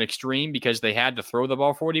game was an extreme because they had to throw the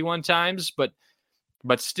ball 41 times, but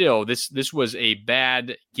still, this was a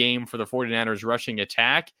bad game for the 49ers rushing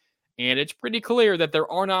attack. And it's pretty clear that there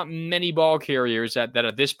are not many ball carriers that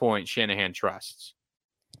at this point Shanahan trusts.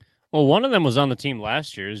 Well, one of them was on the team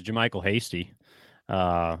last year, is JaMychal Hasty.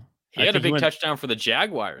 He had a big touchdown for the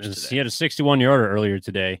Jaguars today. He had a 61-yarder earlier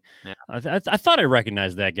today. Yeah. I thought I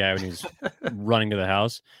recognized that guy when he was running to the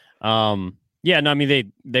house.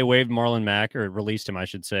 They waived Marlon Mack, or released him, I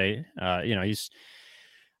should say. He's,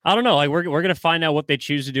 I don't know. Like we're gonna find out what they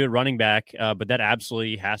choose to do at running back, but that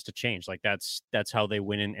absolutely has to change. Like that's how they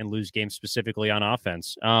win and lose games, specifically on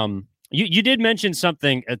offense. You did mention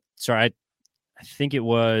something. I think it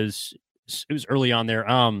was early on there.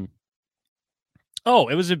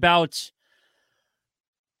 It was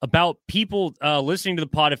about people listening to the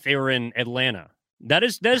pod if they were in Atlanta. That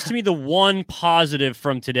is to me the one positive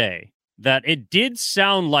from today, that it did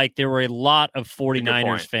sound like there were a lot of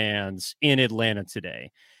 49ers fans in Atlanta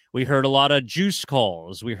today. We heard a lot of juice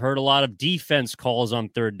calls. We heard a lot of defense calls on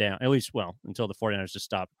third down, at least, until the 49ers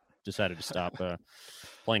decided to stop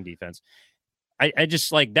playing defense. I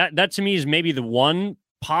just like that. That to me is maybe the one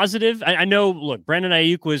positive. I know, look, Brandon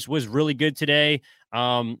Ayuk was really good today.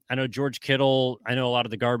 I know George Kittle, I know a lot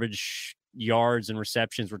of the garbage yards and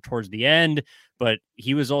receptions were towards the end, but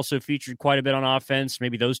he was also featured quite a bit on offense.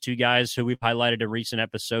 Maybe those two guys who we've highlighted in recent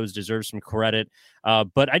episodes deserve some credit.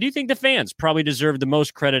 But I do think the fans probably deserve the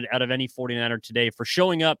most credit out of any 49er today for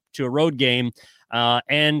showing up to a road game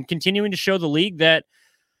and continuing to show the league that,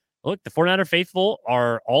 look, the 49er faithful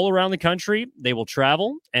are all around the country. They will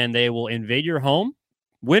travel and they will invade your home,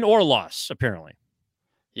 win or loss, apparently.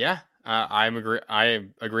 Yeah, I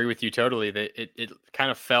agree with you totally. That it kind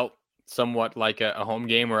of felt somewhat like a home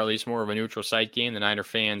game, or at least more of a neutral site game. The Niner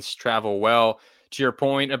fans travel well. To your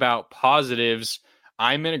point about positives,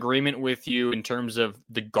 I'm in agreement with you in terms of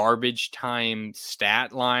the garbage time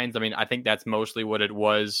stat lines. I mean, I think that's mostly what it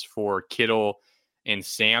was for Kittle and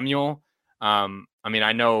Samuel.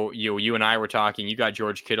 I know you and I were talking. You got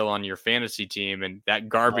George Kittle on your fantasy team, and that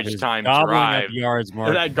garbage time drive,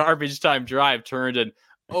 that garbage time drive turned an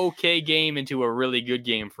okay game into a really good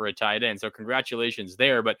game for a tight end. So congratulations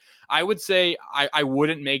there. But I would say I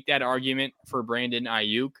wouldn't make that argument for Brandon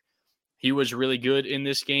Ayuk. He was really good in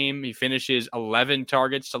this game. He finishes 11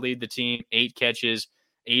 targets to lead the team, 8 catches,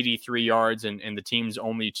 83 yards, and the team's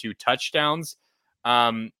only 2 touchdowns.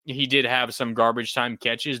 He did have some garbage time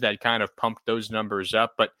catches that kind of pumped those numbers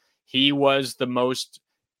up, but he was the most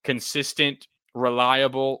consistent,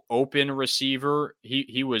 reliable, open receiver.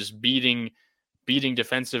 He was beating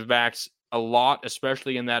defensive backs a lot,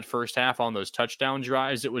 especially in that first half on those touchdown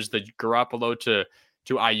drives. It was the Garoppolo to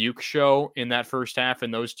Ayuk show in that first half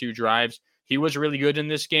in those 2 drives. He was really good in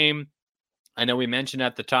this game. I know we mentioned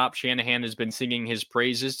at the top, Shanahan has been singing his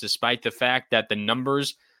praises despite the fact that the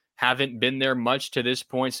numbers haven't been there much to this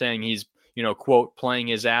point, saying he's, quote, playing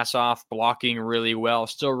his ass off, blocking really well,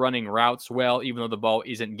 still running routes well, even though the ball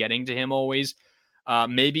isn't getting to him always.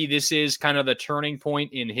 Maybe this is kind of the turning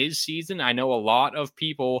point in his season. I know a lot of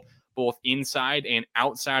people, both inside and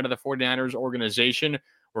outside of the 49ers organization,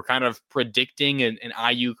 were kind of predicting an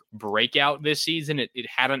Ayuk breakout this season. It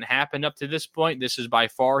hadn't happened up to this point. This is by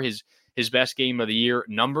far his best game of the year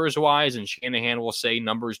numbers-wise, and Shanahan will say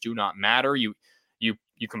numbers do not matter. You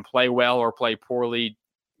can play well or play poorly,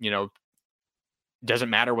 doesn't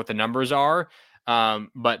matter what the numbers are.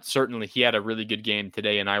 But certainly he had a really good game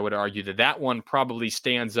today, and I would argue that one probably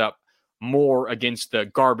stands up more against the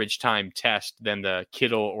garbage time test than the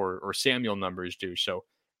Kittle or Samuel numbers do. So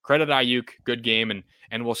credit Ayuk, good game,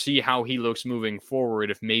 and we'll see how he looks moving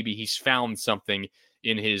forward, if maybe he's found something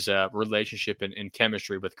in his relationship and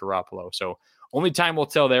chemistry with Garoppolo. So only time will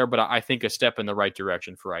tell there, but I think a step in the right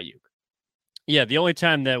direction for Ayuk. Yeah, the only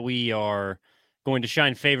time that we are going to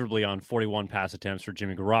shine favorably on 41 pass attempts for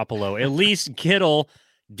Jimmy Garoppolo, at least Kittle,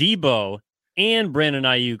 Debo, and Brandon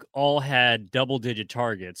Ayuk all had double-digit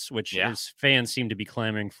targets, which his fans seem to be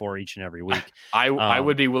clamoring for each and every week. I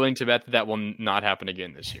would be willing to bet that will not happen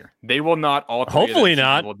again this year. They will not all. Hopefully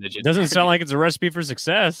not. Doesn't sound like it's a recipe for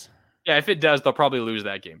success. Yeah, if it does, they'll probably lose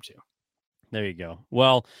that game too. There you go.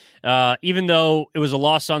 Well, even though it was a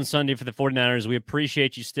loss on Sunday for the 49ers, we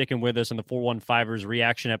appreciate you sticking with us on the 415ers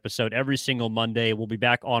reaction episode every single Monday. We'll be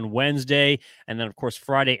back on Wednesday, and then, of course,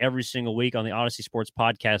 Friday every single week on the Odyssey Sports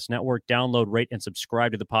Podcast Network. Download, rate, and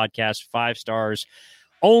subscribe to the podcast. 5 stars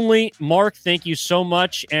only. Mark, thank you so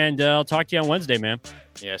much, and I'll talk to you on Wednesday, man.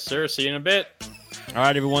 Yes, sir. See you in a bit. All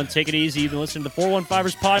right, everyone, take it easy. You've been listening to the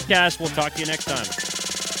 415ers Podcast. We'll talk to you next time.